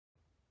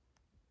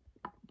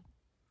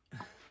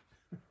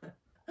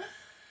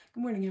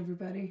Good morning,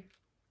 everybody.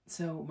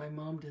 So my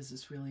mom does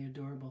this really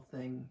adorable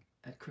thing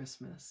at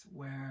Christmas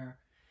where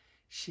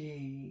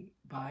she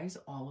buys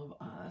all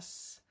of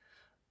us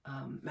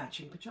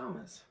matching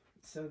pajamas.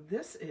 So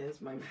this is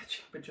my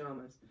matching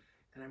pajamas,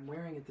 and I'm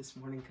wearing it this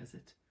morning because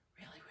it's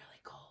really, really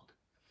cold.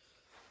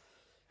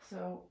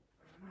 So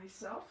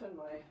myself and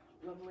my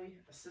lovely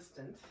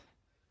assistant,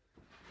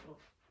 little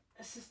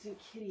assistant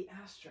Kitty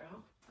Astro,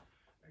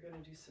 are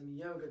going to do some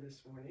yoga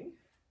this morning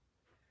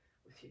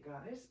with you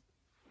guys.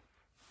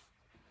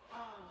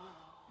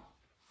 Oh,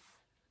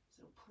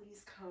 so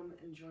please come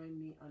and join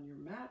me on your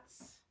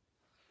mats.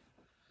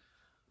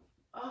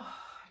 Oh,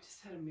 I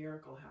just had a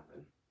miracle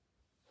happen.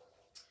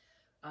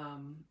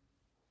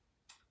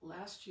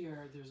 Last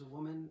year, there's a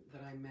woman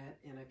that I met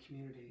in a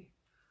community.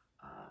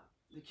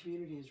 The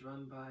community is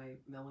run by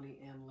Melanie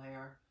Ann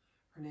Lair.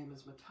 Her name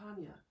is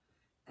Matanya,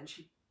 and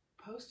she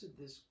posted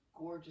this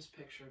gorgeous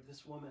picture of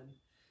this woman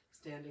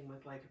standing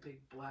with like a big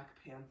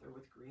black panther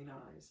with green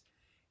eyes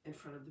in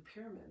front of the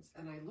pyramids.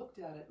 And I looked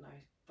at it and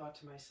I thought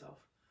to myself,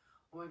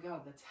 oh my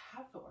God, that's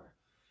Hathor.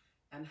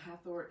 And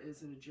Hathor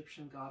is an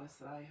Egyptian goddess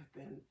that I have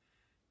been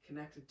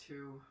connected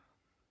to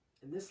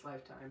in this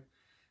lifetime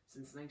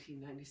since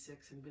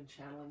 1996 and been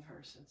channeling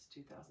her since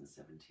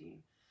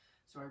 2017.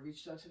 So I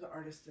reached out to the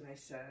artist and I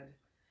said,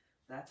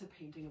 that's a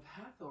painting of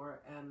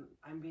Hathor and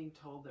I'm being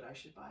told that I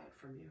should buy it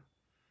from you.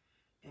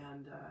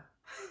 And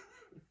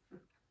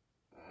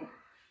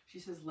she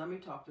says, let me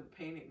talk to the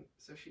painting.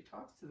 So she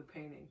talks to the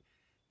painting,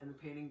 and the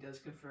painting does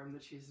confirm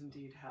that she's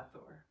indeed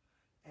Hathor.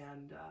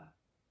 And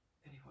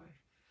anyway,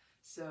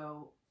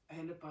 so I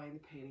end up buying the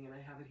painting and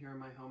I have it here in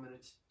my home and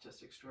it's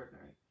just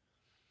extraordinary.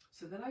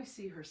 So then I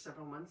see her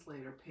several months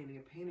later painting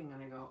a painting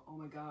and I go, oh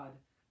my God,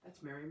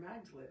 that's Mary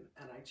Magdalene.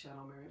 And I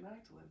channel Mary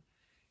Magdalene.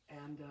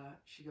 And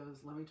she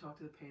goes, let me talk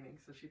to the painting.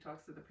 So she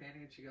talks to the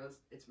painting and she goes,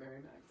 it's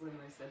Mary Magdalene.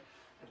 And I said,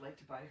 I'd like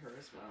to buy her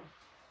as well.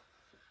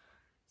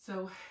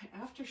 So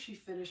after she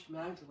finished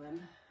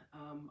Magdalene,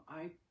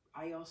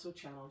 I also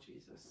channel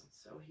Jesus.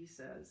 So he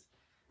says,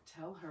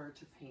 tell her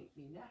to paint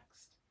me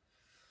next.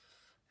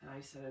 And I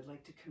said, I'd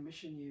like to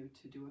commission you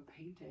to do a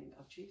painting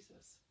of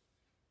Jesus.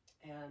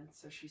 And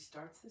so she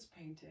starts this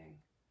painting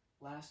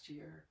last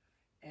year,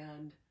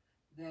 and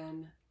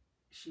then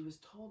she was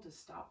told to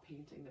stop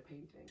painting the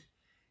painting.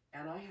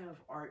 And I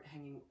have art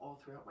hanging all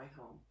throughout my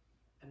home.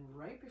 And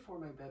right before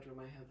my bedroom,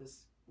 I have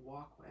this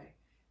walkway,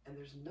 and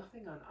there's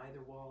nothing on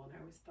either wall. And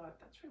I always thought,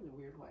 that's really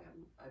weird why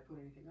I put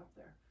anything up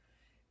there.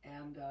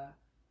 And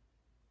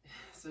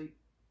so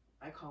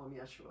I call him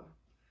Yeshua.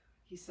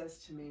 He says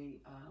to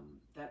me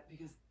that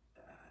because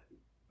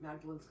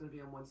Magdalene's going to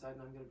be on one side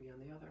and I'm going to be on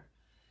the other.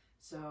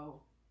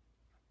 So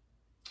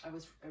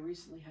I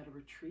recently had a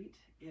retreat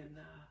in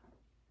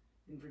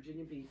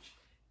Virginia Beach,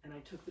 and I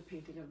took the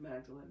painting of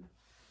Magdalene,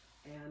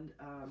 and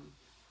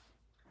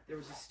there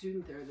was a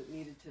student there that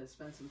needed to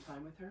spend some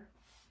time with her.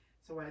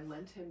 So I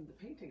lent him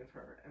the painting of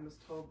her and was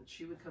told that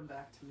she would come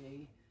back to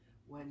me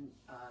when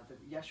the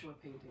Yeshua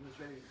painting was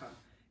ready to come.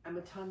 And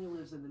Matanya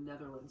lives in the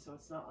Netherlands, so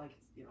it's not like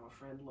it's, you know, a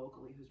friend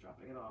locally who's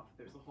dropping it off.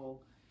 There's a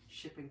whole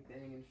shipping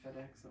thing and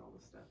FedEx and all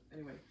this stuff.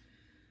 Anyway,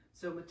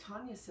 so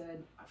Matanya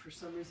said for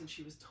some reason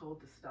she was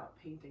told to stop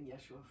painting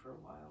Yeshua for a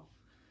while.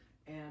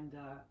 And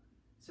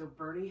so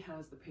Bernie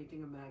has the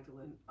painting of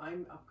Magdalene.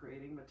 I'm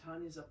upgrading,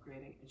 Matanya's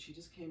upgrading, and she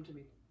just came to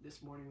me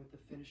this morning with the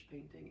finished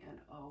painting, and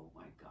oh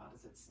my God,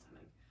 is it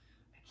stunning.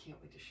 I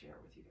can't wait to share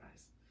it with you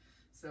guys.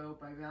 So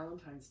by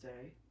Valentine's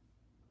Day,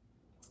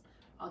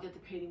 I'll get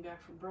the painting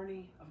back from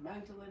Bernie of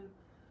Magdalene.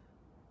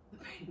 The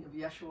painting of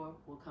Yeshua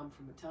will come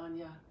from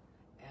Matanya,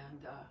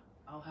 and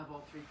I'll have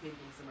all three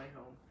paintings in my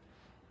home.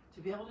 To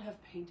be able to have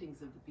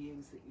paintings of the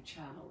beings that you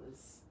channel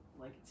is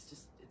like,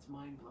 it's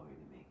mind-blowing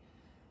to me.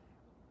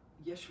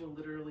 Yeshua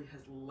literally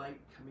has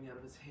light coming out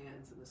of his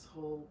hands and this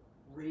whole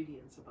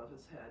radiance above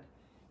his head.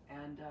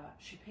 And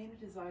she painted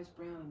his eyes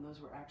brown, and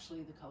those were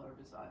actually the color of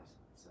his eyes.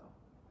 So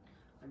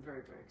I'm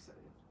very, very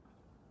excited.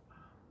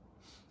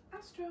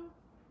 Astro,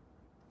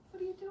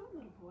 what are you doing,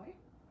 little boy?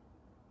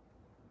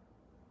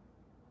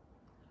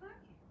 Hi.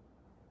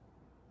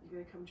 You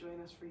gonna come join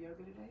us for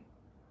yoga today?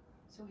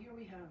 So here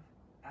we have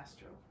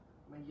Astro,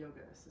 my yoga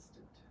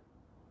assistant.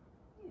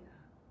 Yeah.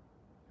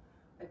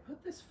 I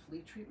put this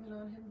flea treatment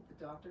on him that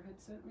the doctor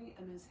had sent me,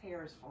 and his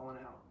hair has fallen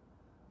out.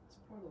 This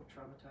poor little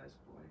traumatized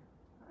boy.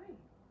 Hi.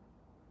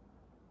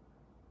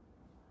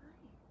 Hi.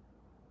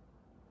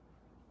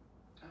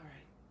 All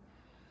right.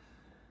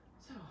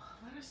 So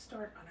let us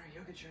start on our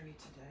yoga journey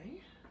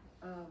today.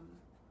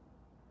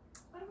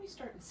 Why don't we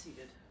start in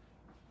seated?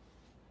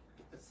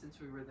 But since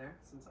we were there,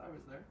 since I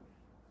was there,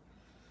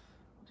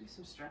 we'll do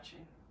some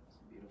stretching,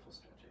 some beautiful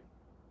stretching.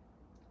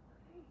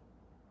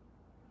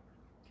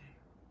 Okay.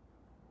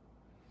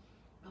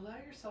 Allow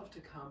yourself to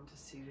come to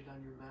seated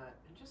on your mat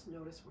and just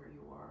notice where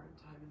you are in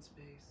time and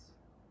space.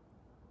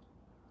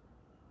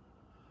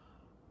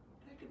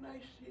 Take a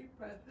nice deep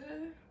breath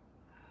in.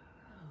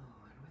 Oh,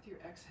 and with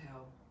your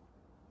exhale,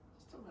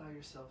 just allow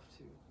yourself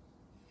to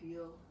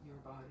feel your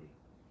body,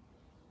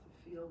 to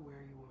feel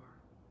where you are.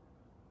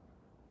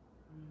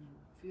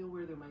 Feel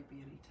where there might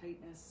be any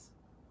tightness.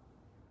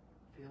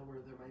 Feel where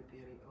there might be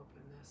any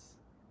openness.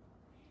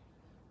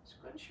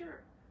 Scrunch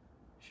your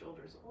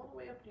shoulders all the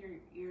way up near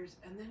your ears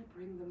and then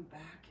bring them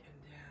back and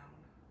down.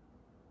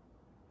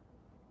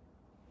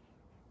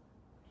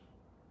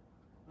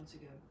 Once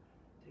again,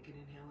 take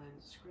an inhale in,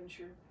 scrunch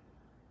your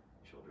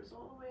shoulders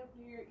all the way up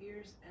near your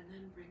ears and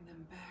then bring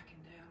them back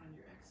and down on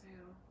your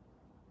exhale.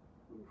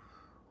 Oof,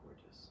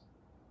 gorgeous.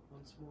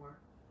 Once more,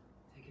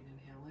 take an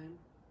inhale in,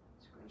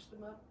 scrunch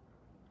them up,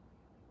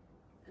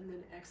 and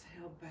then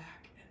exhale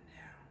back and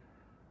down.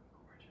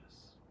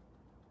 Gorgeous.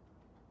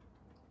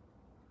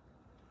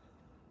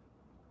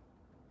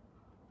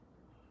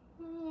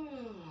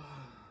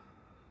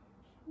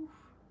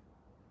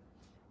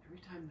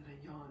 Every time that I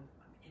yawn,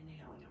 I'm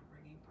inhaling, I'm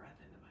bringing breath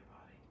into my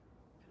body.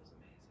 It feels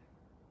amazing.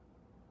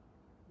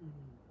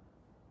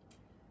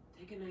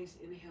 Take a nice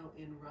inhale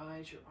in,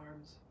 raise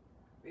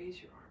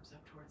your arms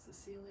up towards the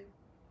ceiling.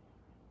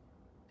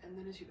 And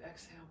then as you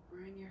exhale,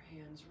 bring your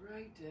hands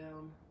right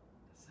down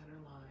the center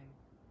line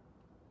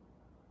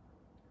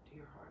to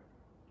your heart.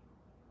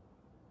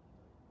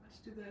 Let's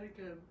do that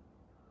again.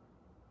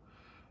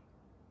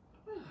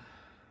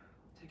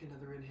 Take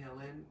another inhale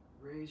in,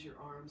 raise your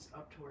arms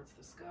up towards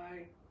the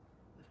sky,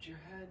 lift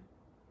your head,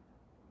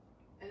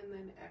 and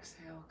then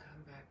exhale,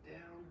 come back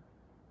down.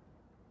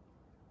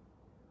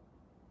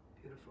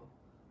 Beautiful.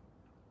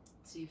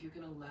 See if you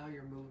can allow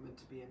your movement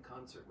to be in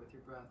concert with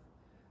your breath.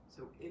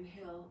 So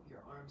inhale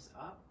your arms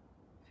up,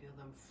 feel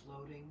them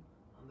floating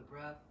on the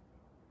breath.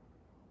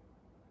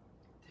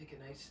 Take a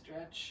nice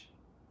stretch,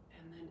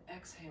 and then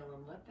exhale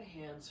and let the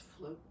hands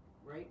float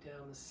right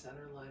down the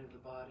center line of the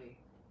body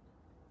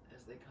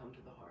as they come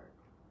to the heart.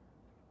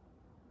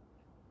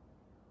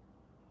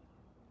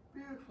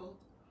 Beautiful.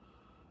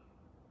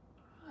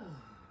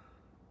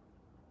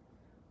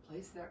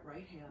 Place that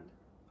right hand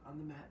on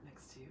the mat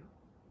next to you.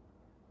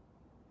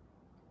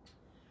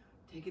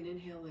 Take an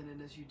inhale in,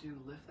 and as you do,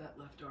 lift that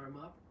left arm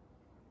up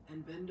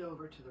and bend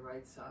over to the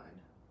right side.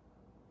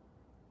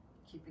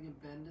 Keeping a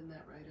bend in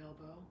that right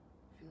elbow,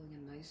 feeling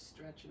a nice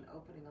stretch and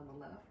opening on the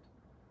left.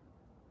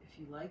 If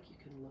you like, you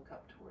can look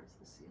up towards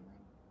the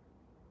ceiling.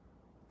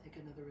 Take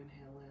another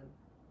inhale in.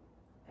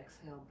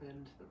 Exhale,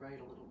 bend to the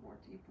right a little more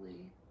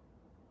deeply.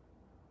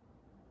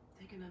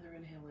 Take another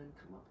inhale in,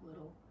 come up a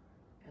little,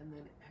 and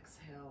then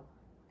exhale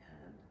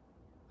and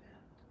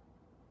bend.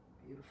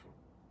 Beautiful.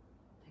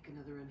 Take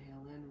another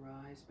inhale in,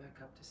 rise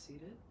back up to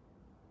seated.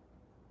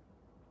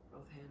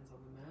 Both hands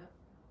on the mat.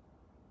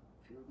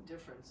 Feel the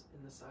difference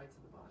in the sides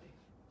of the body.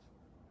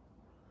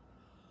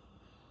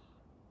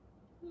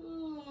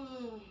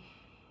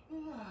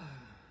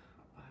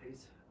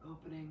 Body's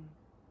opening,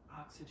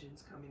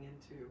 oxygen's coming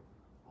into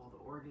all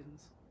the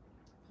organs.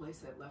 Place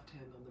that left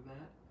hand on the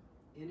mat.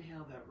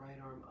 Inhale that right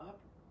arm up.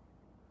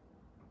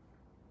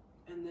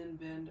 And then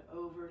bend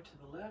over to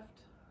the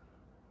left.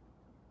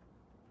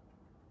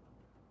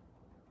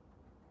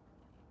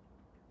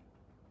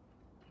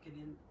 Take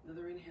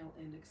another inhale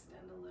in,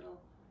 extend a little,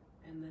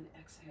 and then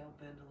exhale,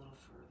 bend a little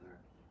further.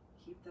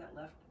 Keep that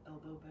left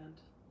elbow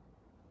bent.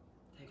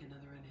 Take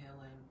another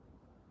inhale in,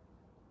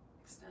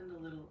 extend a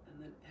little,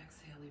 and then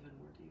exhale even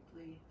more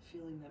deeply,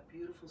 feeling that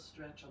beautiful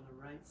stretch on the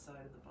right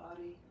side of the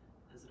body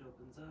as it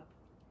opens up.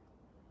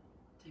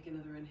 Take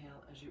another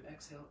inhale. As you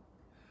exhale,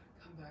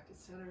 come back to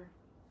center.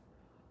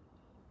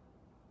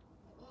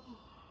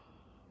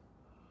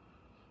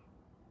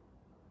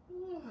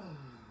 Feel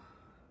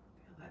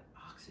that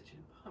oxygen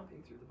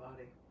pumping through the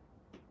body.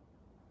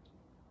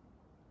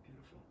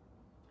 Beautiful.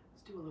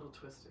 Let's do a little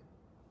twisting.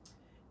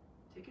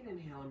 Take an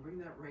inhale and bring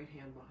that right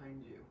hand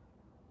behind you.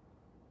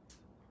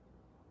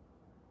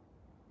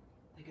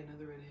 Take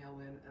another inhale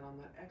in, and on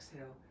that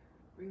exhale,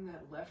 bring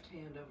that left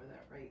hand over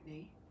that right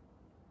knee.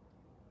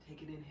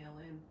 Take an inhale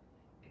in,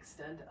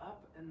 extend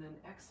up, and then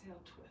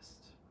exhale,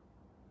 twist.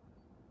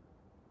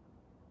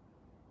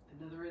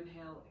 Another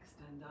inhale,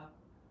 extend up,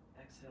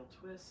 exhale,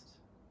 twist.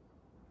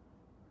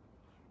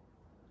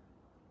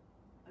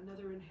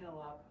 Another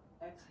inhale up,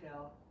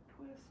 exhale,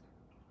 twist.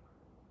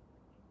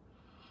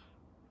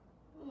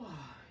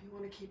 You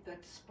want to keep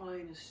that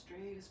spine as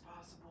straight as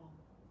possible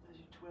as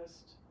you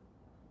twist.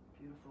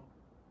 Beautiful.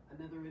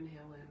 Another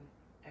inhale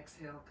in,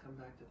 exhale, come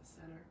back to the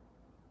center.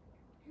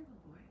 Here,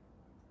 little boy.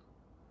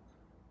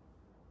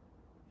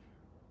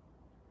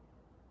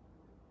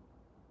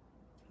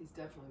 He's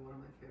definitely one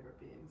of my favorite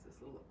beings, this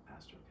little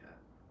astro cat.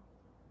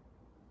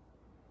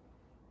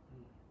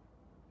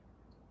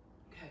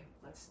 Okay,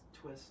 let's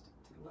twist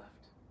to the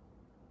left.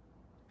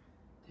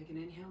 Take an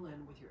inhale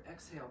in. With your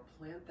exhale,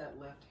 plant that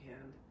left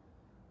hand,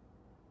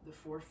 the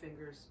four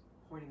fingers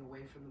pointing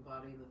away from the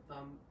body, the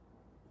thumb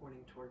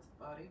pointing towards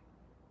the body.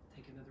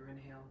 Take another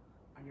inhale.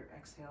 On your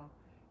exhale,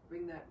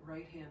 bring that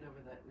right hand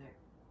over that neck,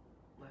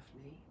 left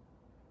knee.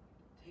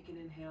 Take an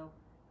inhale,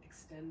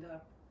 extend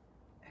up,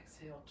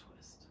 exhale,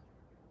 twist.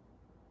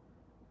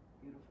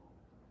 Beautiful.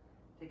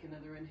 Take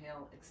another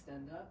inhale,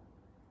 extend up,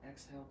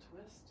 exhale,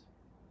 twist.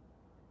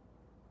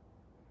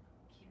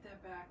 Keep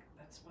that back,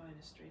 that spine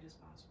as straight as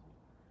possible.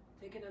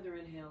 Take another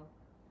inhale,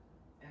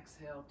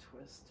 Exhale,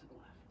 twist to the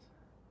left.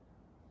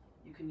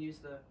 You can use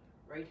the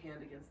right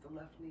hand against the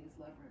left knee as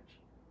leverage.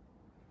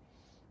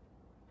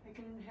 Take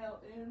an inhale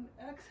in,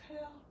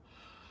 exhale.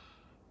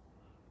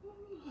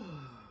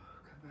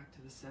 Come back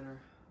to the center.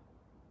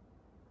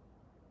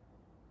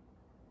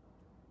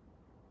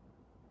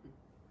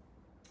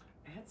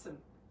 I had some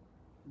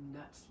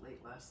nuts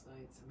late last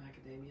night, some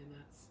macadamia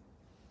nuts,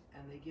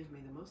 and they give me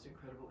the most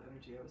incredible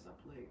energy. I was up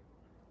late.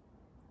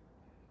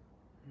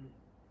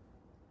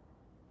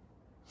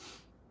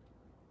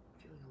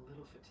 Feeling a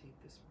little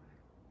fatigued this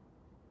morning.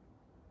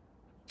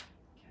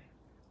 Okay,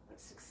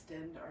 let's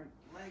extend our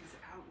legs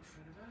out in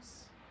front of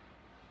us.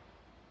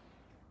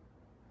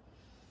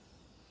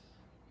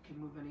 You can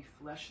move any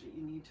flesh that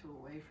you need to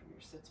away from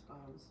your sits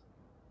bones.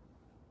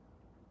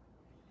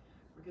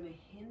 We're going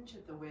to hinge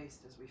at the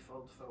waist as we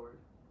fold forward.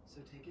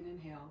 So take an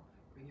inhale,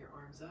 bring your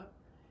arms up,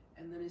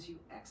 and then as you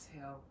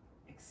exhale,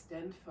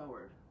 extend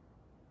forward.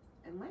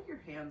 And let your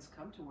hands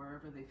come to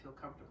wherever they feel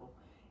comfortable.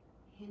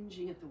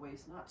 Hinging at the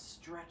waist, not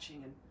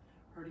stretching and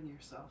hurting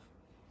yourself.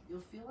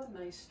 You'll feel a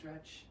nice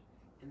stretch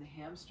in the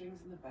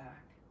hamstrings and the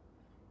back.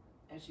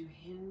 As you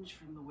hinge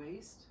from the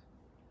waist,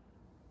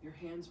 your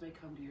hands may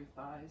come to your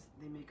thighs,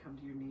 they may come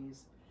to your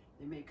knees,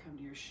 they may come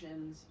to your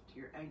shins, to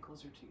your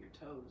ankles, or to your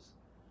toes.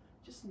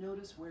 Just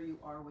notice where you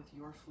are with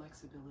your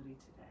flexibility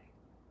today.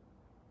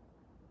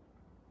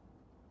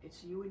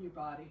 It's you and your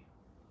body.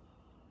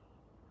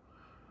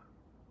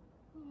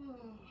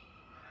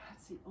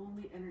 That's the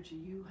only energy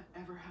you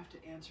ever have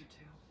to answer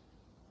to.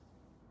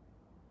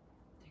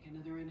 Take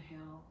another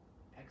inhale,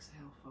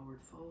 exhale,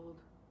 forward fold.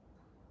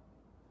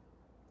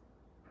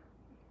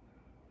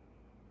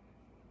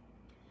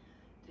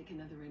 Take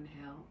another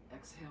inhale,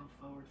 exhale,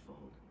 forward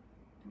fold.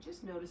 And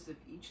just notice if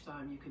each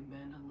time you can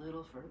bend a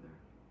little further.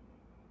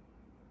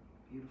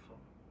 Beautiful.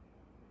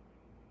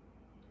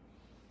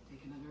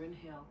 Take another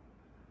inhale.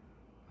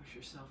 Push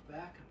yourself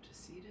back up to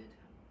seated.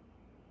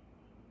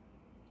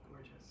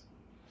 Gorgeous.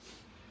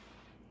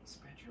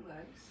 Spread your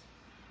legs.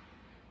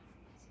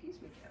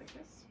 Excuse me,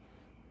 catechus.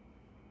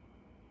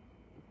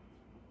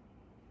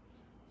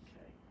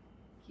 Okay.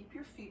 Keep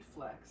your feet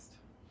flexed.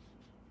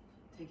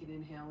 Take an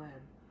inhale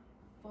in.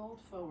 Fold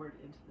forward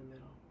into the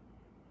middle.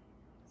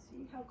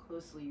 See how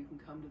closely you can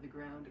come to the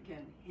ground.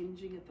 Again,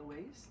 hinging at the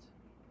waist.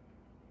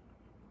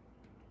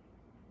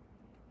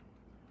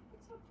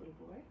 What's up, little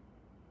boy?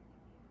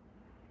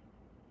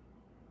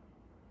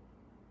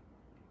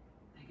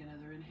 Take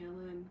another inhale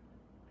in.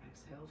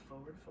 Exhale,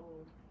 forward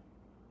fold.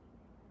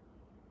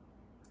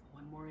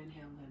 One more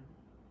inhale in.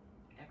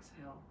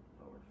 Exhale,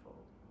 forward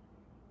fold.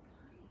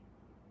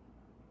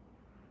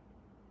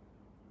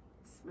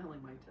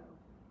 Smelling my toe.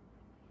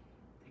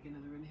 Take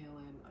another inhale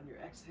in. On your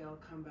exhale,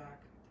 come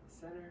back to the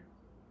center.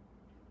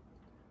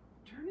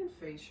 Turn and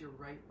face your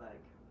right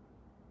leg.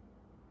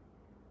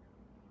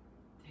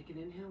 Take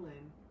an inhale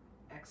in.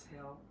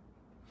 Exhale,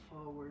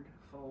 forward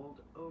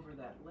fold over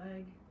that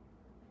leg.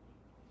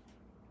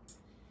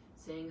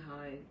 Saying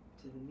hi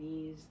to the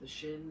knees, the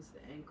shins,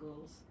 the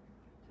ankles,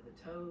 to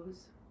the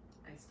toes.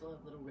 I still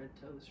have little red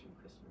toes from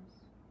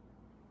Christmas.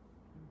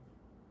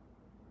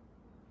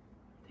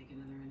 Take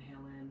another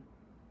inhale in.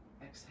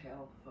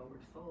 Exhale,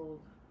 forward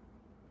fold.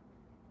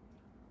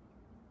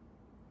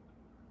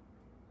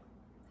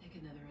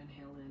 Take another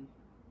inhale in.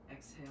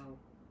 Exhale,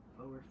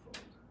 forward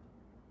fold.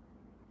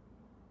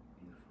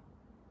 Beautiful.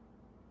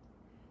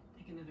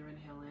 Take another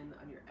inhale in.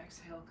 On your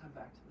exhale, come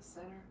back to the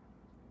center.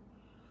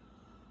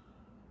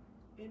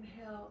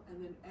 Inhale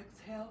and then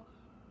exhale.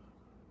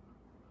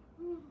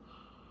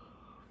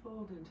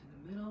 Fold into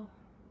the middle.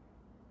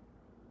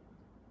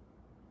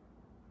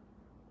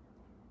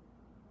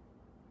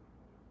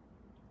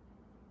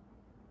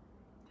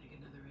 Take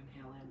another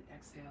inhale in,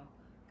 exhale,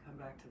 come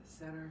back to the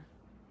center,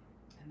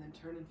 and then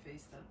turn and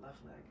face that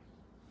left leg.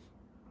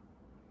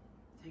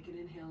 Take an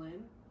inhale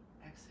in,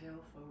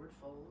 exhale, forward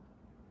fold.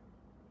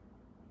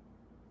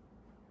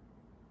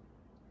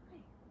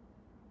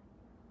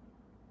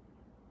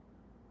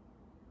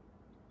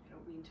 I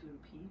don't mean to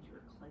impede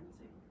your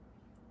cleansing.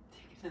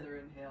 Take another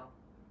inhale,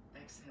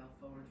 exhale,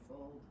 forward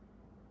fold.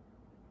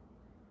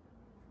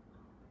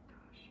 Oh my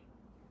gosh,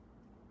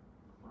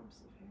 clumps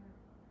of hair.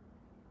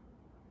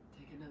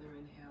 Take another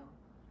inhale,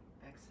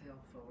 exhale,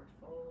 forward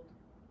fold.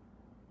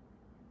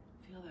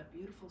 Feel that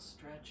beautiful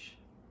stretch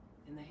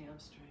in the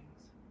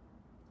hamstrings.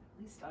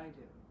 At least I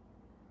do.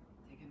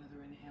 Take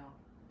another inhale,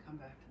 come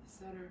back to the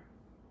center.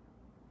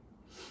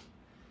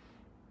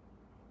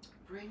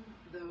 Bring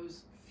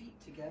those feet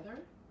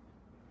together.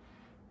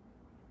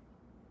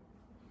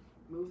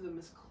 Move them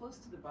as close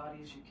to the body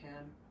as you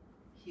can.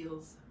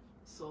 Heels,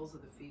 soles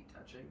of the feet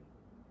touching.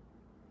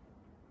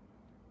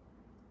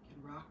 You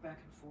can rock back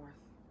and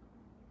forth.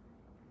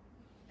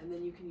 And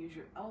then you can use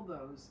your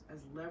elbows as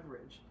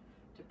leverage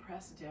to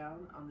press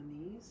down on the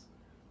knees,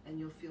 and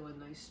you'll feel a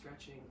nice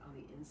stretching on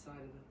the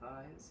inside of the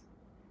thighs.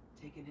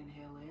 Take an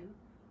inhale in,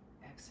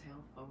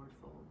 exhale, forward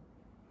fold.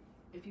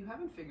 If you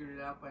haven't figured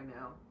it out by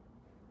now,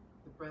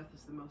 the breath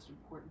is the most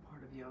important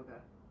part of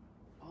yoga.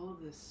 All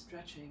of this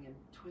stretching and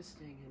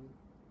twisting and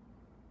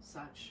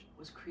such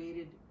was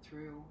created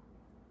through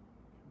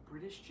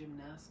British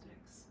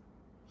gymnastics.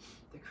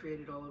 They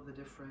created all of the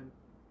different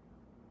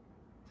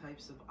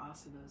types of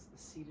asanas, the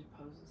seated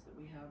poses that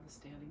we have, the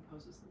standing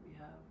poses that we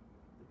have,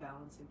 the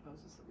balancing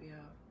poses that we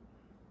have.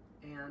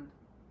 And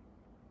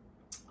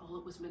all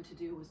it was meant to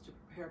do was to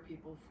prepare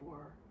people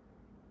for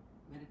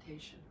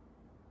meditation.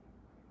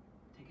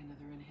 Take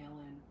another inhale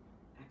in,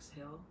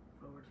 exhale,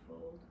 forward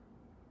fold.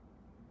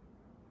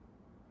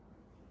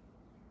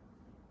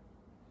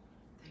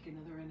 Take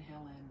another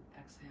inhale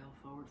in, exhale,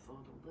 forward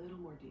fold a little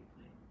more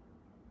deeply.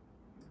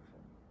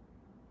 Beautiful.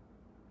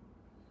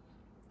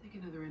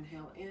 Take another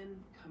inhale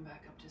in, come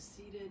back up to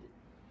seated,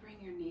 bring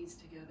your knees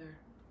together,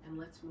 and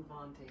let's move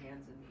on to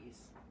hands and knees.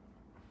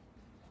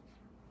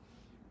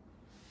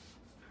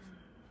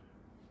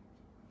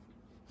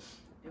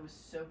 It was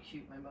so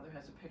cute. My mother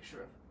has a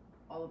picture of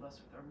all of us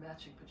with our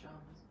matching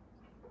pajamas.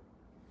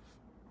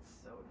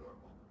 So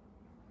adorable.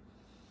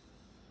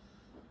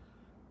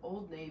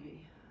 Old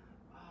Navy.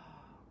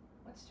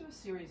 Let's do a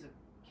series of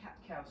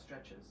cat-cow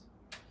stretches.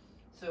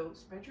 So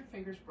spread your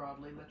fingers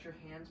broadly. Let your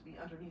hands be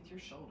underneath your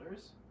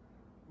shoulders.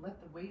 Let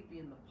the weight be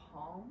in the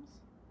palms.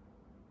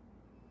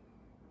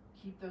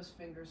 Keep those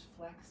fingers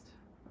flexed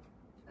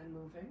and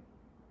moving.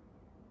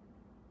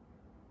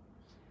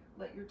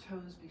 Let your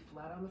toes be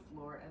flat on the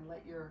floor and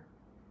let your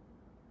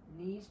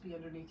knees be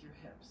underneath your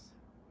hips.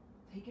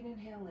 Take an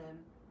inhale in,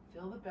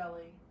 fill the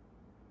belly,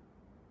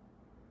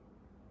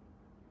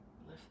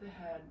 lift the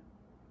head,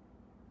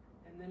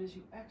 and then as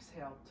you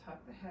exhale, tuck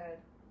the head,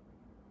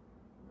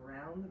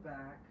 round the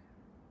back,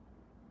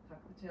 tuck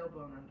the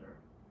tailbone under.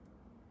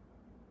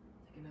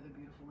 Take another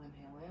beautiful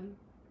inhale in,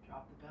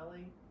 drop the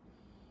belly,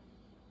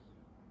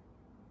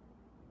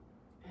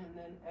 and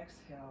then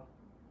exhale,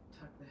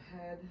 tuck the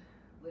head,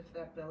 lift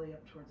that belly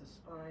up towards the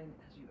spine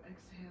as you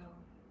exhale.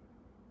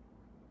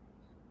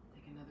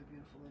 Take another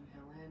beautiful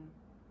inhale in,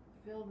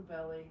 fill the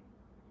belly,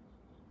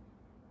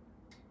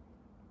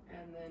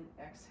 and then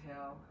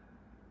exhale,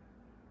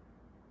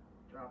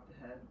 drop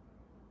the head,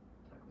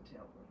 tuck the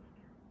tailbone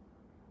under.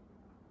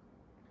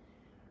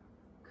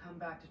 Come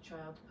back to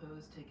child's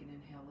pose, take an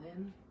inhale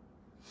in,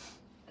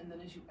 and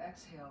then as you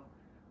exhale,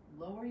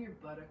 lower your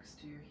buttocks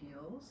to your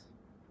heels,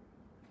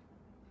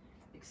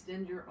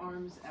 extend your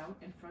arms out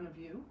in front of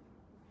you.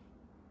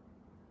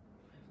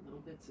 I have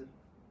little bits of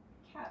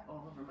cat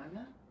all over my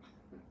mat.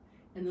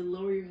 And then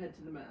lower your head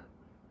to the mat.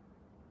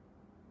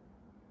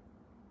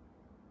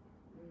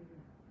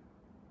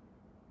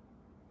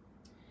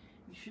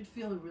 You should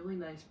feel a really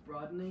nice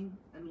broadening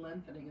and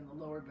lengthening in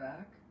the lower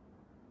back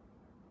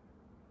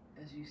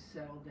as you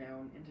settle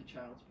down into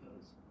child's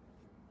pose.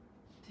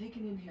 Take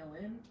an inhale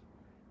in,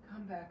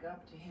 come back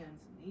up to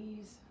hands and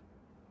knees.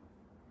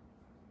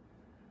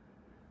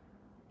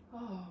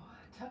 Oh,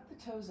 tuck the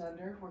toes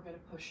under. We're going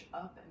to push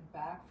up and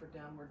back for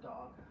downward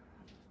dog.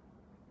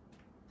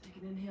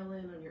 Take an inhale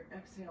in, on your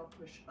exhale,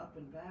 push up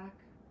and back.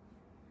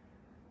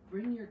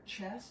 Bring your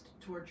chest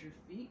towards your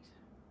feet,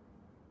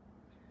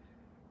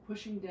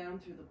 pushing down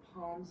through the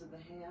palms of the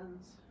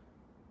hands.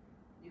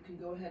 You can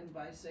go ahead and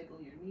bicycle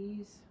your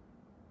knees.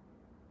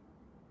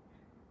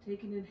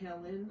 Take an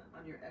inhale in,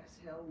 on your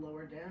exhale,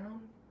 lower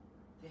down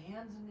to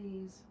hands and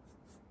knees.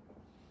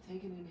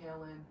 Take an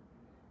inhale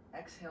in,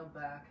 exhale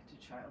back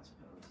to child's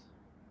pose.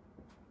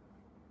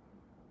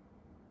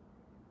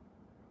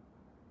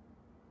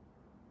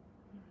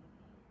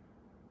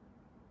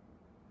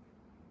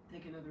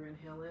 Take another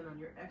inhale in, on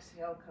your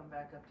exhale, come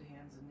back up to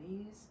hands and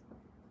knees.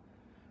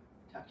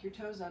 Tuck your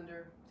toes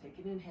under, take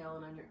an inhale,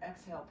 and on your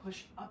exhale,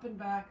 push up and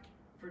back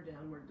for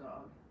downward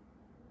dog.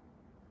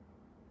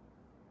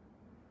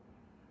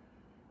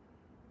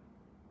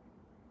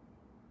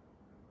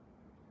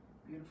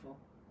 Beautiful.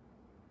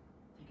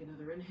 Take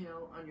another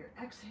inhale. On your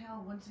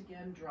exhale, once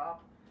again,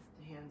 drop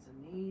to hands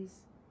and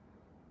knees.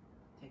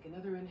 Take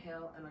another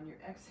inhale, and on your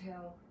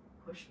exhale,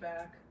 push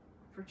back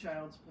for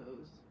child's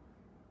pose.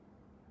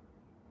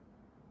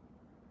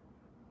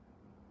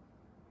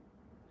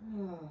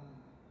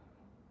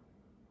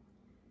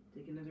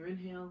 Take another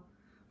inhale.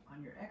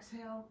 On your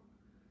exhale,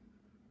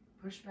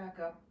 push back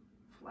up,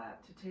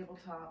 flat to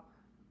tabletop.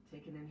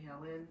 Take an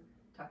inhale in,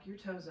 tuck your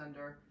toes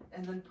under,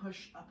 and then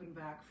push up and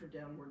back for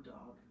downward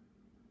dog.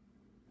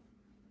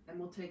 And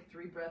we'll take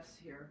 3 breaths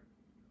here.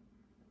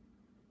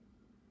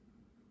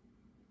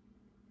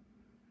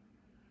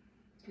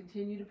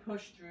 Continue to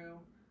push through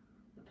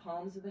the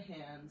palms of the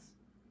hands,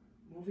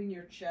 moving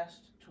your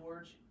chest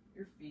towards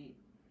your feet.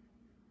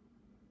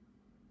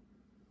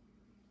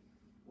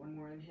 One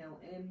more inhale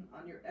in.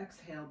 On your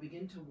exhale,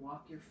 begin to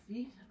walk your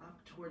feet up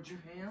towards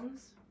your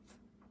hands.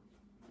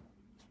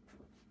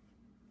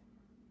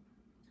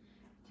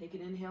 Take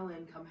an inhale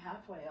in, come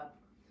halfway up,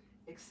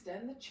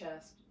 extend the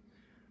chest,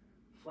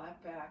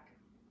 flat back.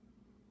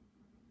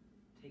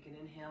 Take an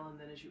inhale, and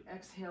then as you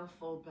exhale,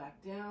 fold back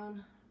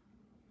down.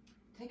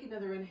 Take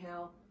another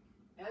inhale.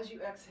 As you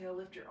exhale,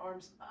 lift your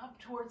arms up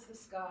towards the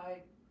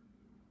sky,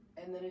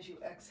 and then as you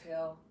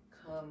exhale,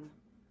 come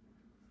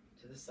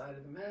to the side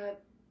of the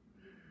mat.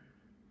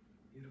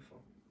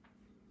 Beautiful.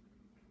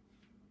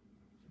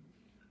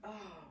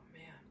 Oh,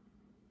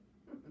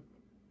 man.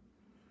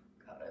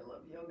 God, I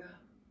love yoga.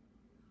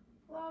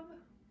 Love,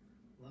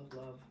 love,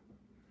 love.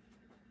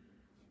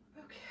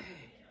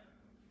 Okay.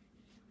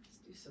 Let's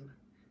do some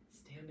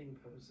standing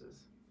poses.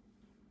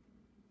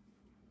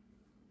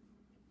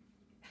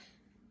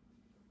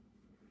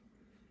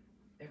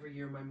 Every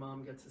year my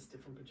mom gets us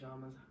different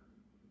pajamas.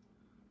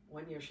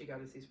 One year she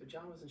got us these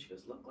pajamas and she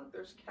goes, look,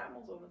 there's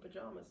camels on the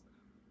pajamas.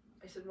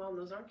 I said, Mom,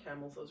 those aren't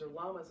camels, those are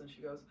llamas. And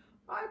she goes,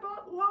 I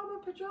bought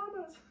llama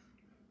pajamas.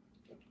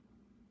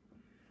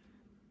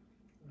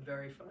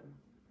 Very fun.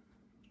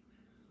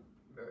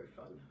 Very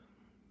fun.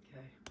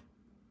 Okay.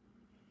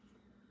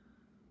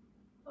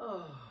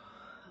 Oh,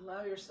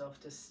 allow yourself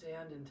to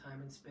stand in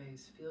time and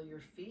space. Feel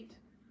your feet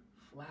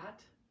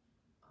flat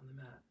on the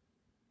mat.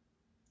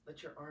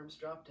 Let your arms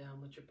drop down.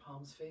 Let your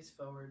palms face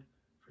forward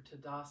for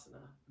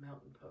Tadasana,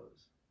 mountain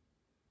pose.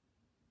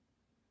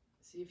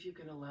 See if you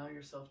can allow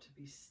yourself to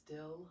be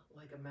still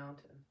like a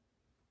mountain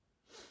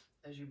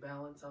as you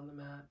balance on the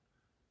mat.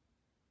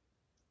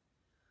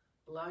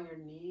 Allow your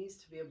knees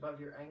to be above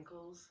your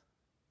ankles,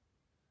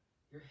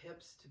 your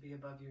hips to be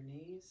above your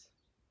knees,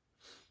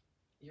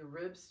 your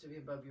ribs to be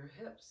above your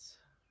hips,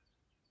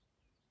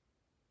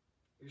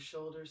 your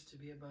shoulders to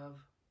be above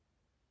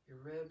your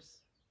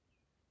ribs,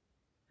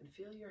 and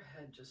feel your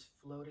head just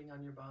floating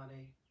on your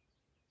body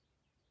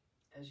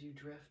as you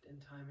drift in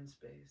time and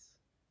space.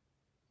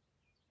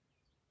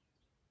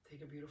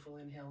 Take a beautiful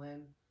inhale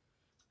in.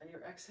 On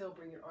your exhale,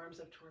 bring your arms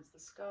up towards the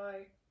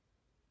sky.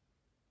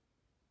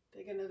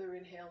 Take another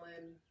inhale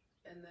in,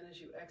 and then as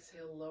you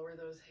exhale, lower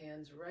those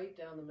hands right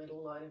down the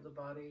middle line of the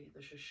body,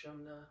 the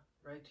Sushumna,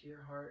 right to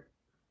your heart.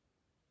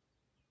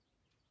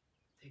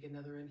 Take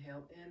another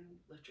inhale in,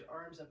 lift your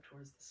arms up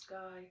towards the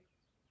sky.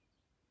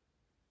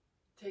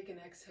 Take an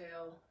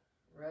exhale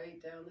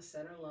right down the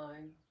center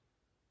line.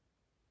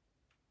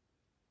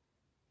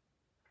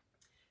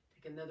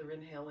 Take another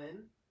inhale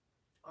in,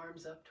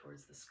 arms up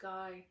towards the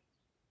sky.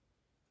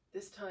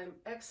 This time,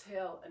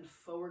 exhale and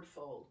forward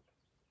fold.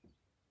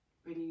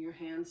 Bringing your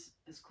hands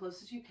as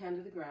close as you can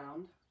to the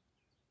ground.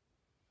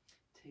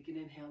 Take an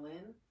inhale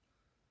in,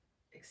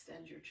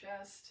 extend your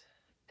chest.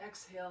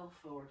 Exhale,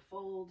 forward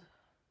fold.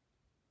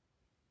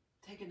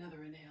 Take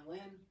another inhale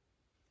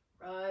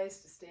in, rise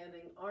to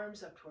standing,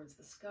 arms up towards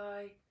the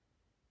sky,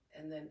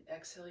 and then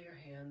exhale your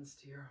hands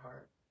to your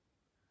heart.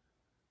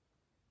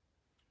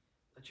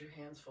 Let your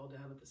hands fall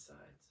down at the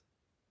sides.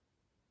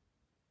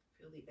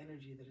 Feel the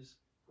energy that is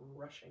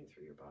rushing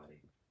through your body,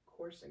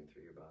 coursing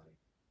through your body.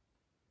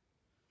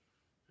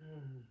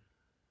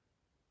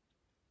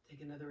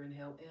 Take another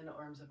inhale in,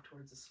 arms up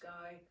towards the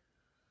sky.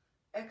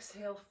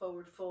 Exhale,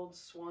 forward fold,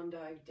 swan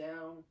dive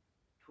down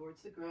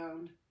towards the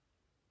ground.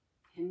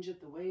 Hinge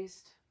at the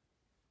waist.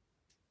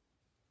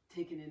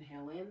 Take an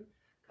inhale in,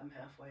 come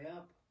halfway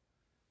up.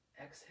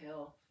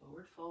 Exhale,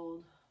 forward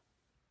fold.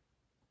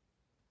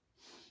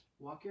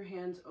 Walk your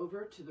hands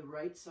over to the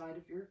right side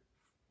of your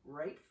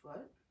right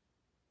foot.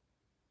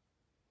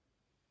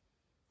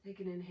 Take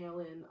an inhale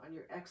in. On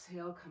your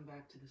exhale, come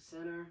back to the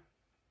center.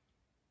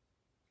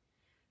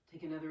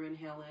 Take another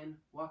inhale in.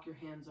 Walk your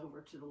hands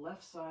over to the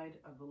left side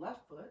of the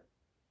left foot.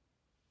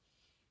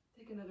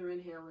 Take another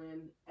inhale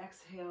in.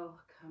 Exhale,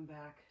 come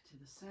back to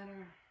the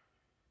center.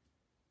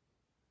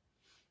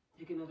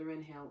 Take another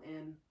inhale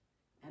in.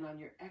 And on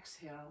your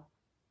exhale,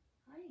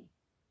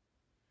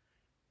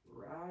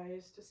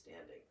 rise to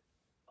standing.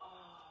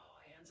 Oh,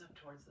 hands up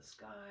towards the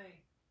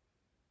sky.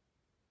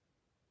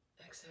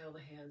 Exhale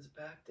the hands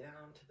back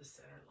down to the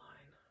center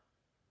line.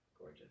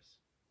 Gorgeous.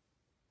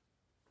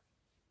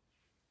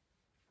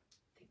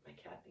 I think my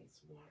cat needs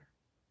some water.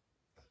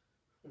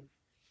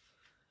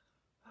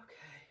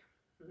 Okay.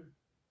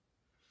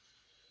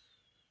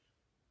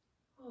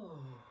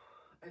 Oh,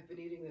 I've been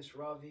eating this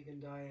raw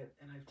vegan diet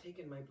and I've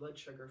taken my blood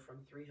sugar from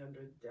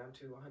 300 down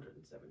to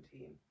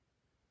 117.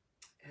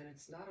 And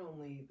it's not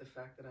only the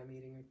fact that I'm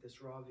eating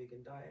this raw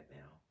vegan diet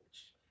now,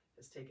 which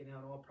has taken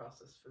out all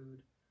processed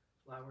food,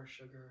 flour,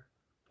 sugar,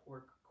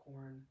 pork,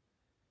 corn,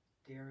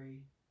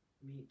 dairy,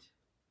 meat,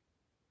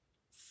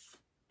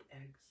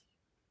 eggs,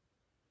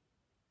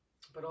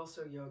 but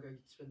also yoga.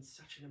 It's been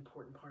such an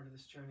important part of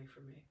this journey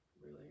for me.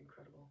 Really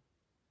incredible.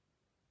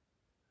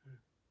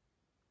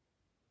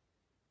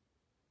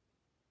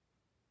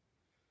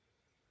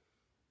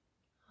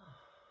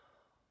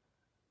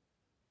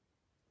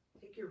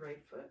 Take your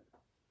right foot,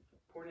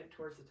 point it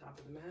towards the top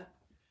of the mat.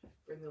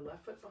 Bring the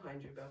left foot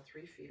behind you about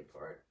 3 feet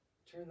apart.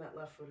 Turn that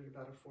left foot at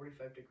about a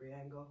 45-degree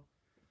angle.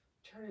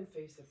 Turn and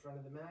face the front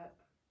of the mat.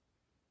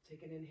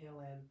 Take an inhale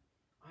in.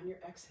 On your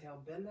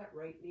exhale, bend that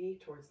right knee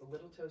towards the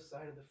little toe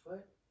side of the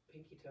foot,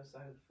 pinky toe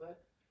side of the foot.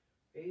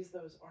 Raise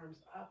those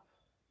arms up.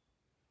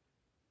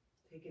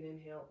 Take an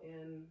inhale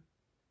in.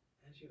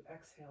 As you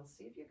exhale,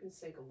 see if you can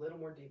sink a little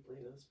more deeply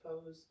into this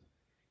pose.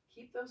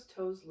 Keep those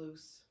toes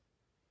loose.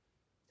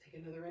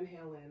 Take another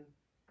inhale in.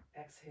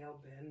 Exhale,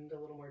 bend a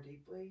little more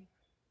deeply.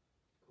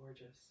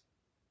 Gorgeous.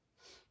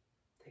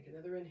 Take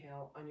another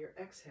inhale. On your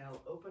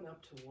exhale, open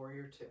up to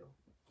warrior two.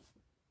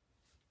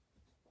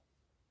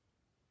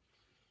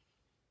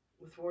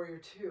 With Warrior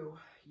Two,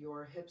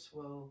 your hips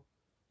will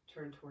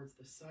turn towards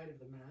the side of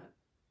the mat.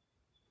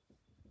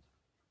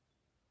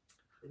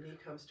 The knee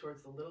comes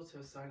towards the little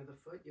toe side of the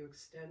foot. You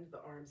extend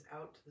the arms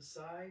out to the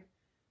side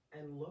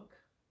and look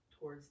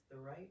towards the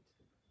right,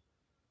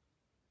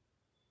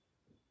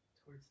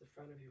 towards the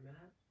front of your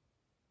mat.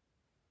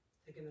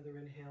 Take another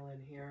inhale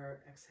in here.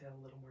 Exhale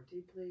a little more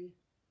deeply.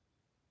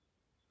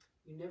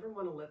 You never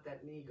want to let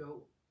that knee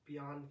go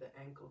beyond the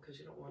ankle because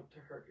you don't want to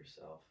hurt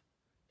yourself.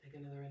 Take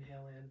another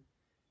inhale in.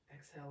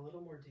 Exhale a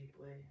little more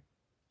deeply.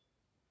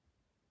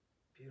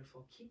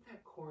 Beautiful. Keep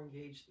that core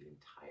engaged the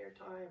entire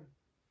time.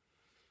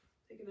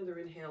 Take another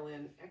inhale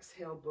in.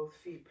 Exhale, both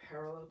feet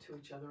parallel to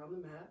each other on the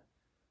mat,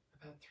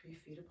 about 3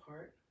 feet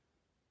apart.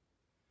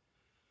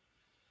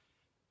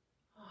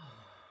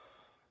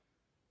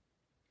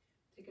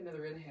 Take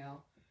another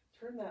inhale.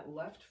 Turn that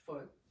left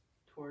foot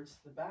towards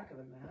the back of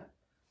the mat.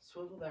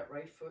 Swivel that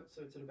right foot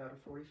so it's at about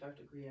a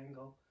 45-degree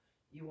angle.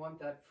 You want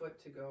that foot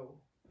to go,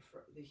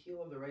 the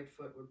heel of the right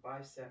foot would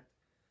bisect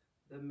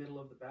the middle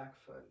of the back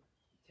foot.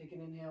 Take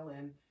an inhale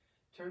in.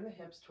 Turn the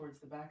hips towards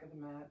the back of the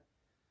mat.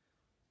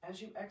 As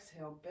you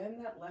exhale,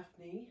 bend that left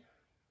knee.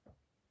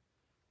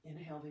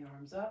 Inhale the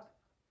arms up.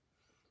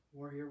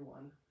 Warrior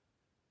One.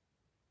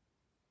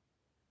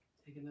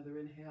 Take another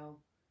inhale.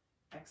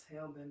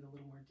 Exhale, bend a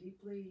little more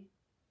deeply.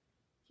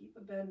 Keep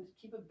a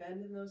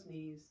bend in those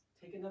knees.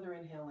 Take another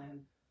inhale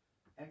in.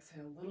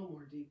 Exhale a little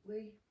more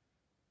deeply.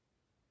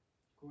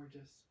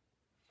 Gorgeous.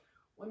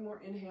 One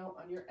more inhale.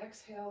 On your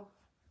exhale,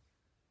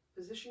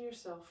 position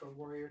yourself for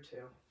Warrior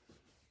Two.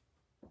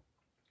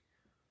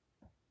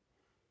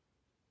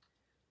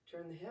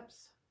 Turn the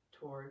hips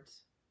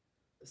towards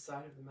the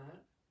side of the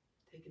mat.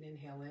 Take an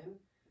inhale in,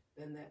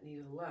 bend that knee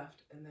to the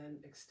left, and then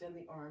extend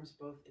the arms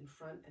both in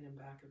front and in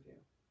back of you,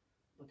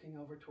 looking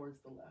over towards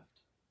the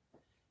left.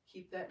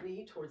 Keep that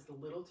knee towards the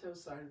little toe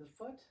side of the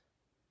foot.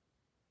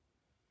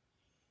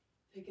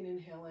 Take an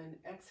inhale in,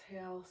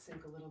 exhale,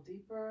 sink a little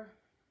deeper.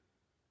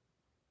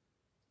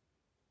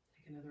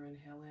 Take another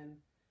inhale in,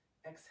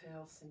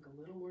 exhale, sink a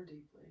little more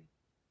deeply.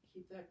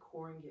 Keep that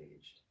core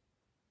engaged.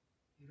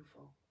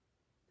 Beautiful.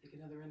 Take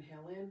another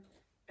inhale in,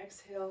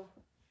 exhale,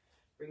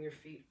 bring your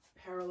feet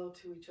parallel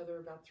to each other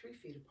about 3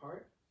 feet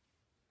apart.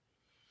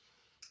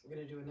 We're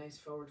going to do a nice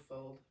forward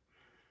fold.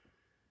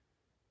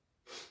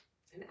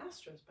 And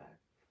Astro's back.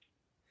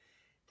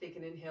 Take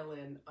an inhale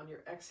in. On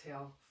your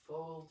exhale,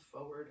 fold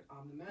forward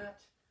on the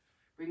mat,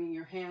 bringing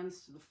your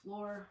hands to the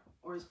floor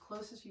or as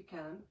close as you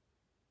can.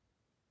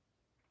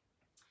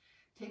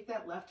 Take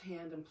that left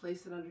hand and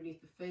place it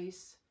underneath the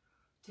face.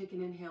 Take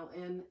an inhale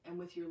in, and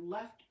with your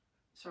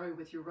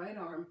right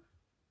arm,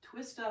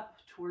 twist up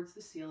towards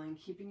the ceiling,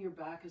 keeping your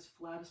back as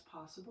flat as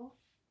possible.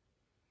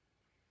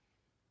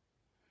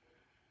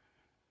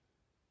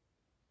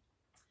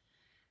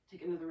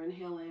 Take another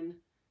inhale in.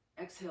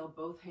 Exhale,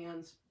 both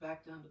hands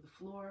back down to the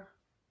floor.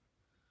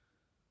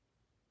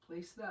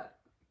 Place that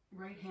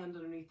right hand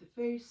underneath the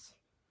face.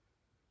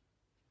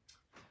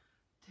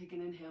 Take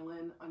an inhale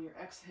in. On your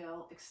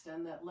exhale,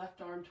 extend that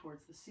left arm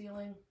towards the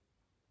ceiling.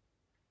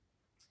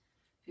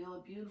 Feel a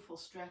beautiful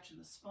stretch in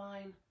the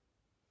spine.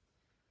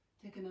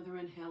 Take another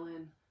inhale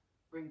in.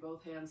 Bring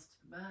both hands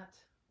to the mat.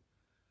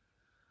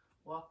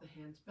 Walk the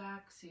hands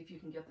back. See if you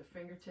can get the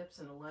fingertips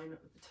in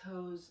alignment with the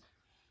toes.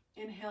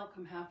 Inhale,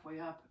 come halfway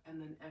up,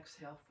 and then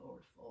exhale,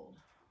 forward fold.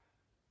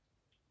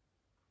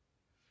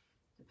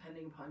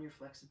 Depending upon your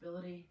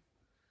flexibility,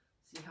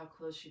 see how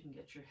close you can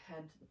get your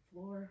head to the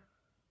floor.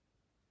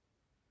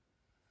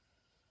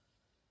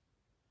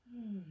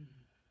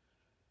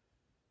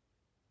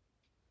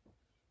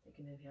 Take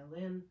an inhale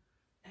in,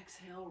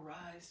 exhale,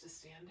 rise to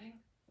standing,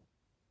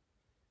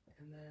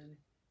 and then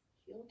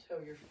heel toe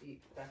your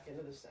feet back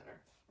into the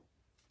center.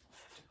 I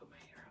have to put my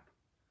hair up.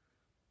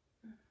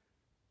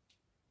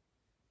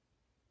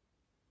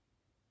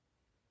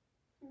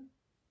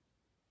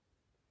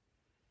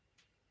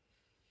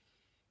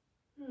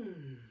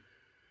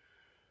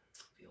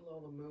 Feel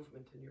all the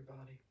movement in your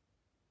body.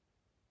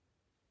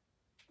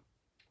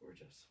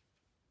 Gorgeous.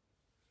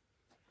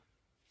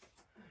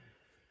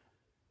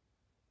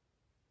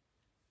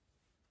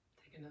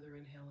 Take another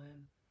inhale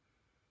in.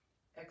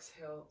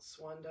 Exhale,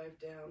 swan dive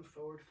down,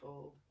 forward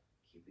fold,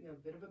 keeping a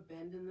bit of a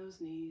bend in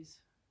those knees.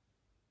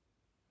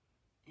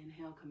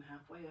 Inhale, come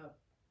halfway up.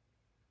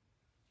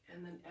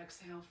 And then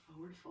exhale,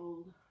 forward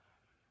fold.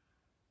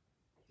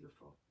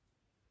 Beautiful.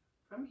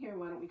 From here,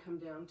 why don't we come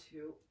down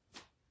to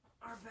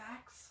our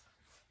backs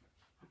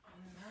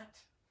on the mat.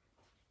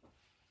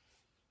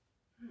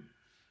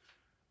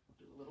 We'll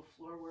do a little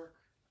floor work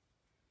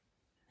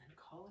and then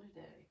call it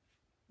a day.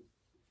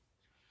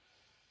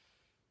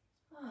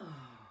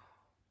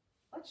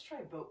 Let's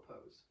try boat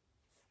pose.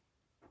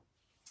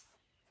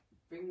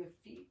 Bring the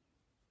feet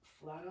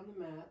flat on the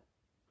mat.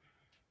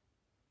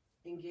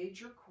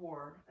 Engage your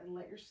core and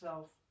let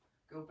yourself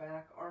go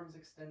back, arms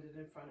extended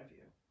in front of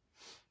you.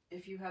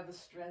 If you have the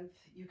strength,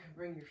 you can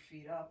bring your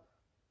feet up,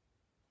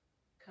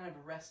 kind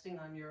of resting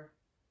on your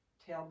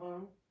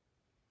tailbone.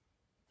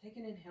 Take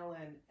an inhale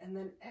in, and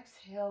then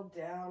exhale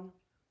down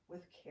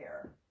with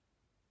care.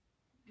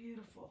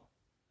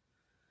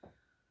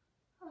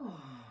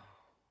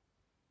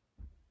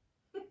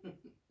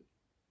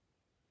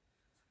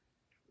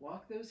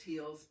 those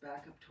heels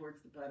back up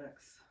towards the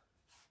buttocks.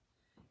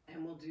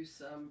 And we'll do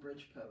some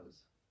bridge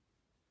pose.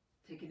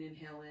 Take an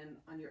inhale in.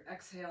 On your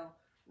exhale,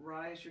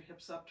 rise your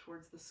hips up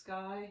towards the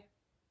sky.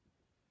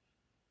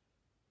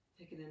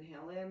 Take an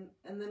inhale in,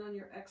 and then on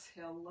your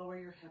exhale, lower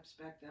your hips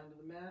back down to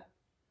the mat.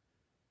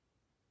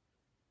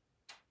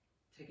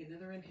 Take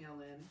another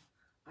inhale in.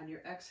 On your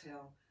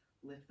exhale,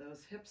 lift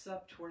those hips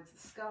up towards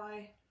the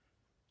sky.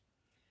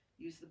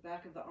 Use the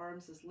back of the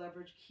arms as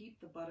leverage.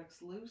 Keep the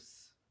buttocks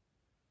loose.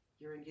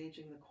 You're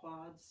engaging the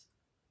quads.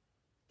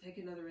 Take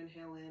another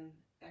inhale in.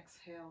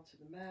 Exhale to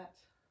the mat.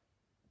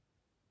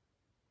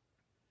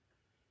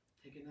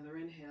 Take another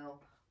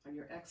inhale. On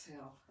your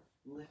exhale,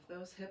 lift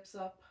those hips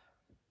up.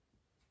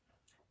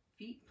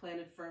 Feet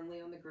planted firmly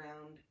on the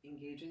ground,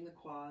 engaging the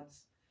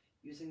quads,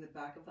 using the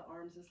back of the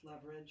arms as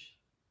leverage,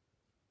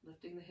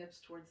 lifting the hips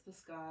towards the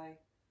sky.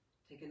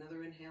 Take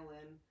another inhale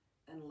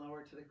in and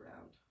lower to the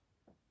ground.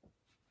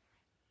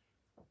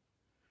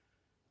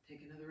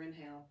 Take another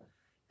inhale,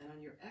 and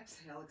on your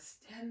exhale,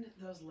 extend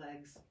those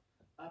legs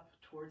up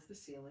towards the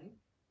ceiling.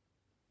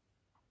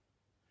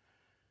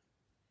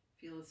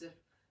 Feel as if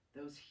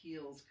those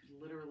heels could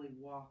literally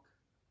walk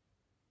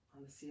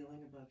on the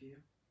ceiling above you.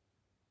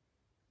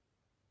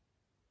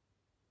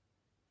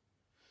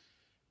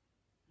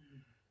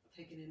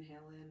 Take an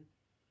inhale in,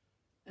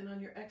 and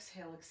on your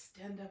exhale,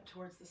 extend up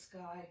towards the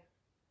sky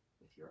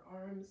with your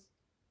arms.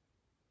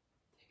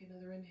 Take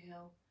another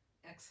inhale.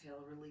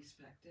 Exhale, release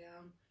back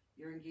down.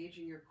 You're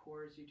engaging your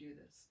core as you do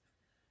this.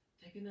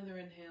 Take another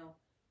inhale.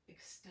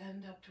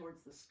 Extend up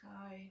towards the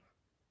sky.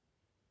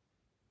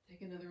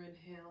 Take another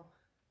inhale.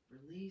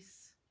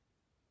 Release.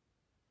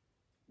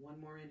 One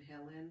more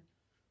inhale in.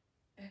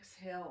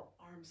 Exhale,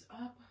 arms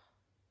up.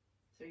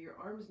 So your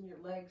arms and your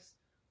legs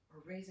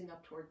are raising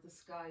up towards the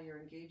sky. You're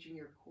engaging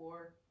your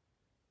core.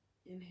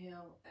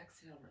 Inhale,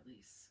 exhale,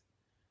 release.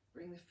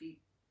 Bring the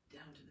feet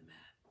down to the mat.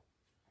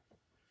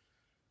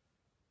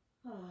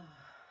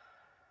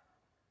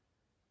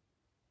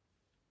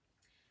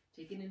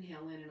 Take an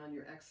inhale in, and on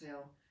your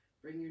exhale,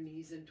 bring your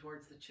knees in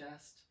towards the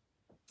chest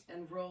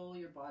and roll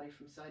your body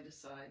from side to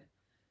side,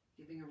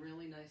 giving a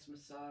really nice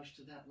massage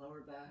to that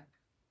lower back.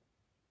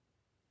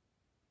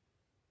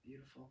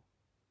 Beautiful.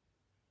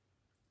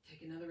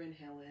 Take another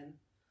inhale in.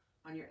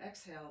 On your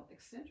exhale,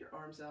 extend your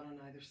arms out on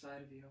either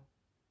side of you.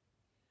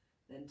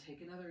 Then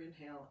take another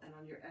inhale, and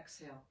on your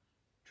exhale,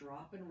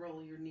 drop and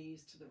roll your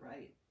knees to the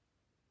right.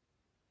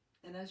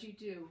 And as you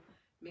do,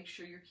 make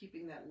sure you're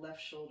keeping that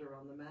left shoulder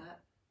on the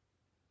mat.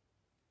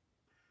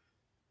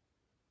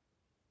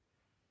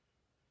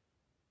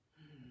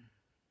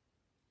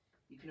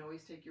 You can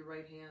always take your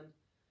right hand,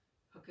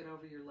 hook it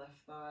over your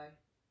left thigh.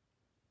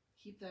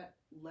 Keep that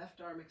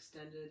left arm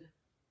extended.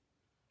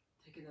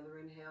 Take another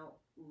inhale,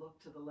 look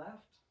to the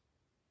left.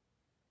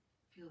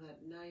 Feel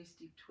that nice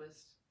deep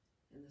twist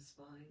in the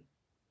spine.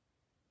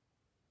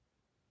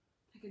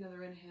 Take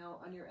another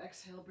inhale. On your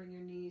exhale, bring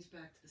your knees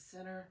back to the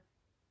center.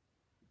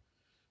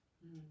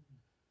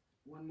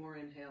 One more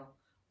inhale.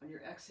 On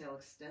your exhale,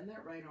 extend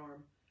that right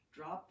arm.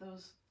 Drop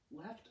those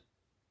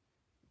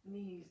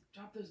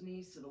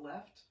knees to the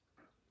left.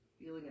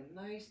 Feeling a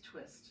nice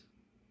twist.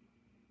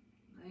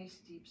 Nice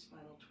deep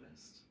spinal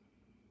twist.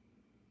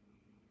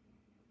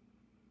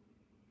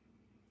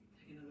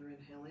 Take another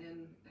inhale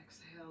in.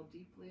 Exhale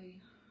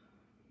deeply.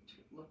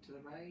 Look to the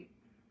right.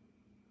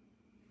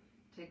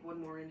 Take one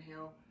more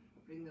inhale.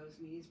 Bring those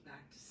knees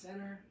back to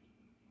center.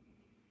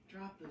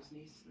 Drop those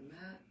knees to the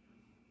mat.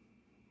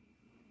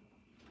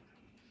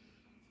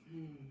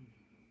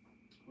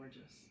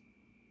 Gorgeous.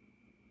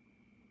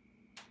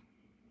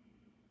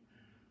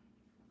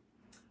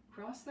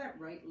 Cross that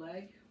right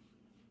leg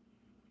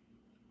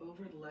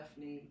over the left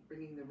knee,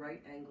 bringing the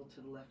right angle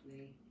to the left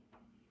knee.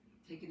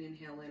 Take an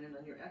inhale in, and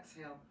on your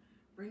exhale,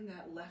 bring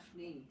that left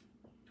knee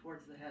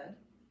towards the head,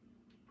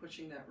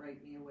 pushing that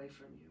right knee away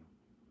from you.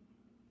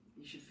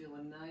 You should feel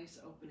a nice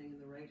opening in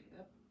the right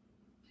hip.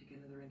 Take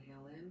another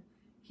inhale in.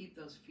 Keep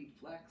those feet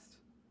flexed.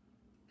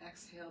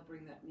 Exhale,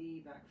 bring that knee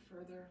back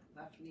further.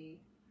 Left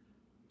knee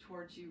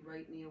towards you,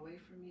 right knee away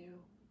from you.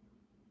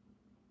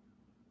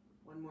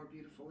 One more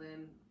beautiful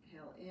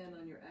inhale in.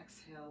 On your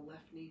exhale,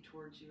 left knee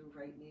towards you,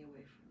 right knee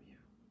away from you.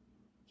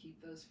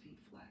 Keep those feet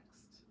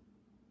flexed.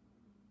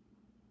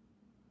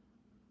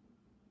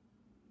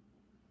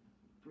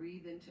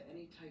 Breathe into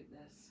any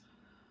tightness.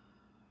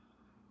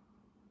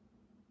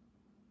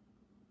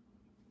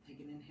 Take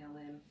an inhale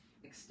in.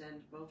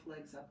 Extend both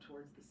legs up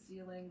towards the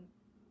ceiling.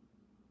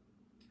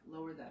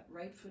 Lower that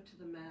right foot to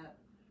the mat.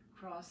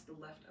 Cross the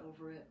left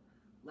over it.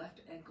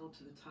 Left ankle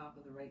to the top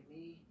of the right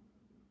knee.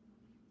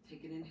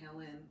 Take an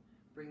inhale in.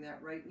 Bring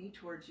that right knee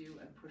towards you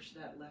and push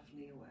that left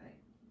knee away.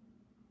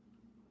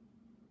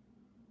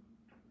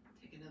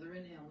 Take another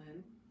inhale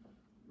in.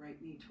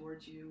 Right knee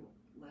towards you,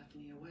 left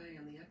knee away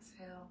on the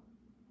exhale.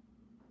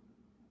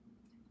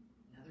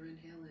 Another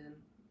inhale in.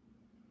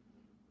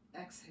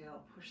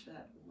 Exhale, push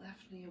that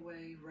left knee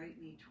away, right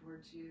knee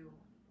towards you.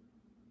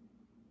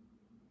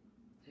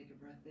 Take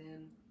a breath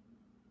in.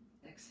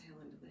 Exhale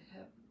into the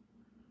hip.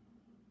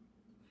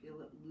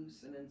 Feel it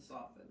loosen and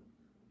soften.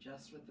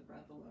 just with the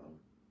breath alone.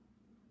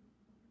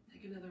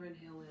 Take another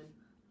inhale in.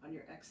 On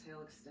your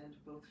exhale, extend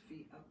both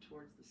feet up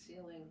towards the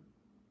ceiling.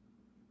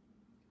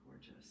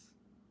 Gorgeous.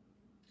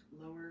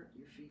 Lower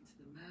your feet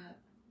to the mat.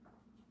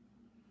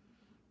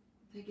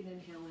 Take an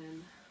inhale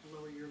in.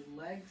 Lower your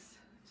legs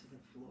to the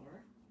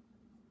floor.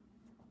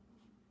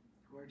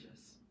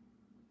 Gorgeous.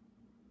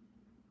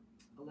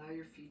 Allow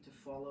your feet to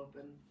fall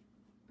open,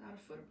 about a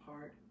foot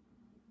apart.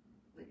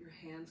 Let your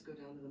hands go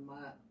down to the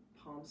mat,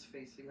 palms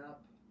facing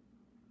up.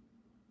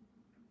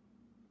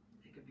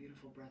 Take a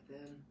beautiful breath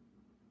in.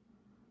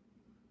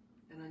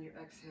 And on your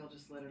exhale,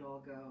 just let it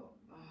all go.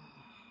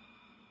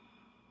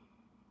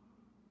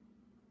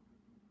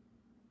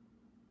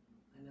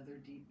 Another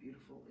deep,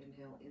 beautiful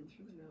inhale in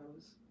through the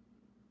nose.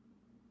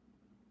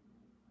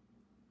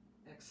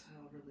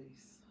 Exhale,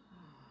 release.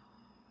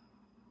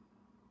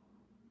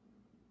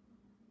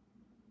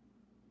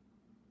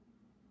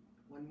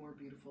 One more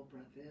beautiful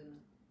breath in.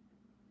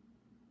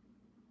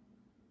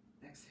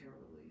 Exhale,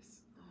 release.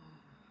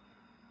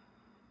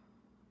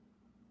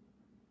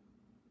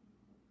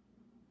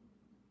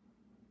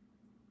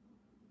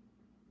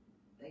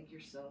 Thank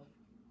yourself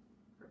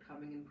for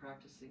coming and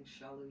practicing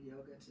Shalu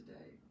Yoga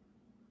today.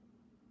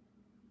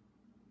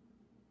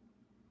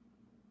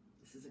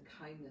 This is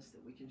a kindness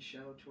that we can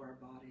show to our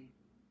body,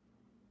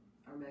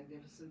 our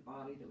magnificent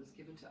body that was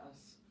given to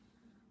us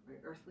by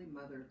Earthly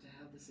Mother to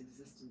have this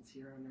existence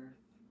here on Earth.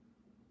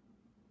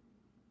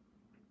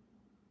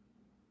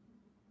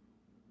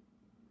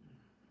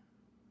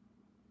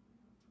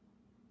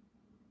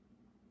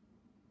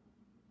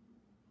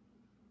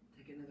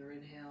 Take another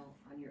inhale.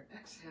 On your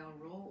exhale,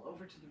 roll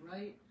over to the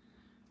right,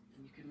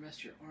 and you can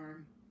rest your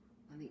arm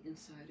on the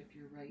inside of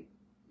your right.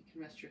 You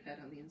can rest your head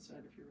on the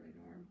inside of your right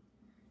arm.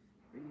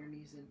 Bring your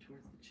knees in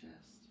towards the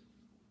chest.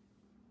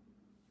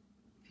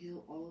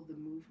 Feel all of the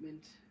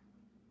movement,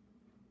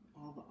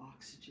 all the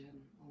oxygen,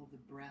 all of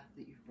the breath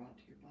that you've brought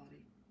to your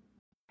body.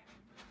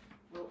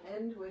 We'll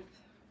end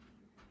with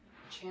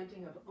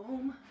chanting of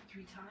OM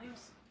 3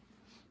 times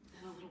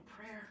and a little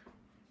prayer.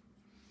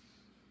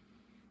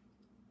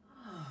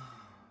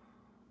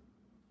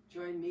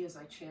 Join me as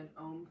I chant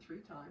OM 3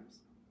 times.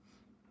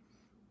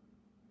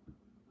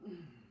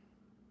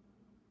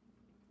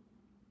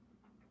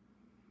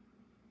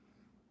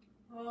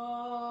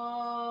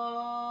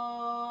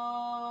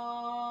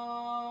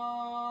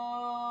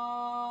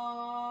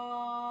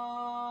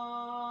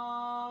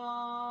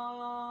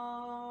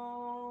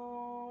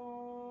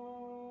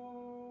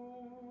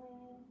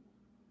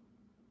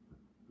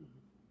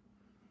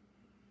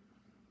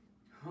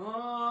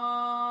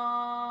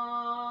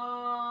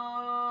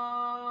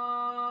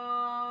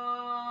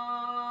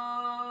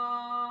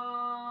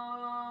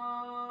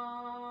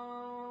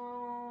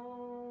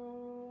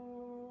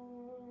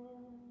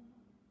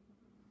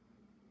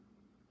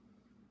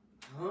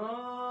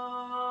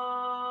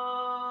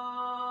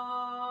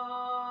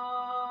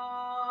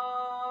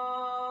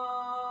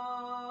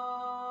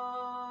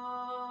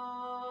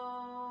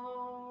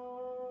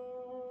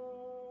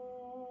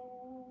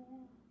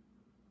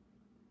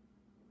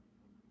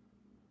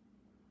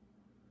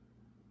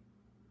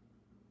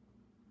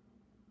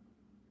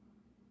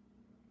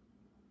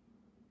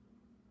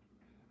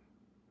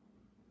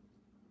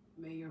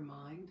 May your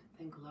mind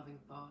think loving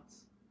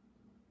thoughts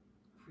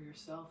for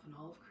yourself and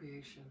all of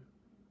creation.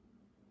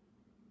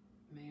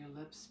 May your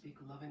lips speak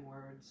loving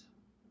words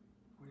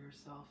for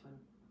yourself and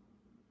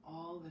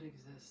all that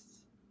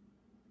exists.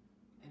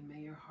 And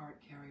may your heart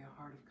carry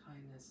a heart of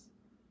kindness,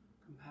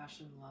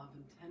 compassion, love,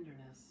 and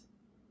tenderness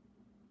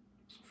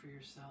for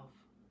yourself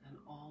and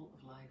all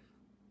of life.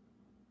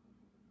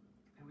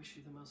 I wish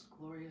you the most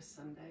glorious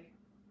Sunday.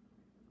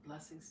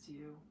 Blessings to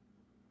you.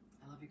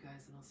 I love you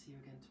guys, and I'll see you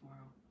again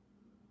tomorrow.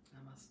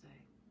 Namaste.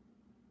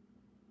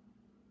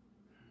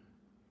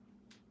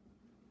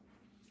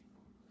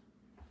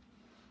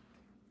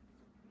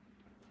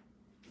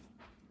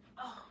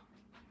 Oh,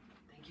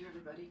 thank you,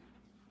 everybody.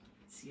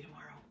 See you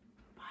tomorrow.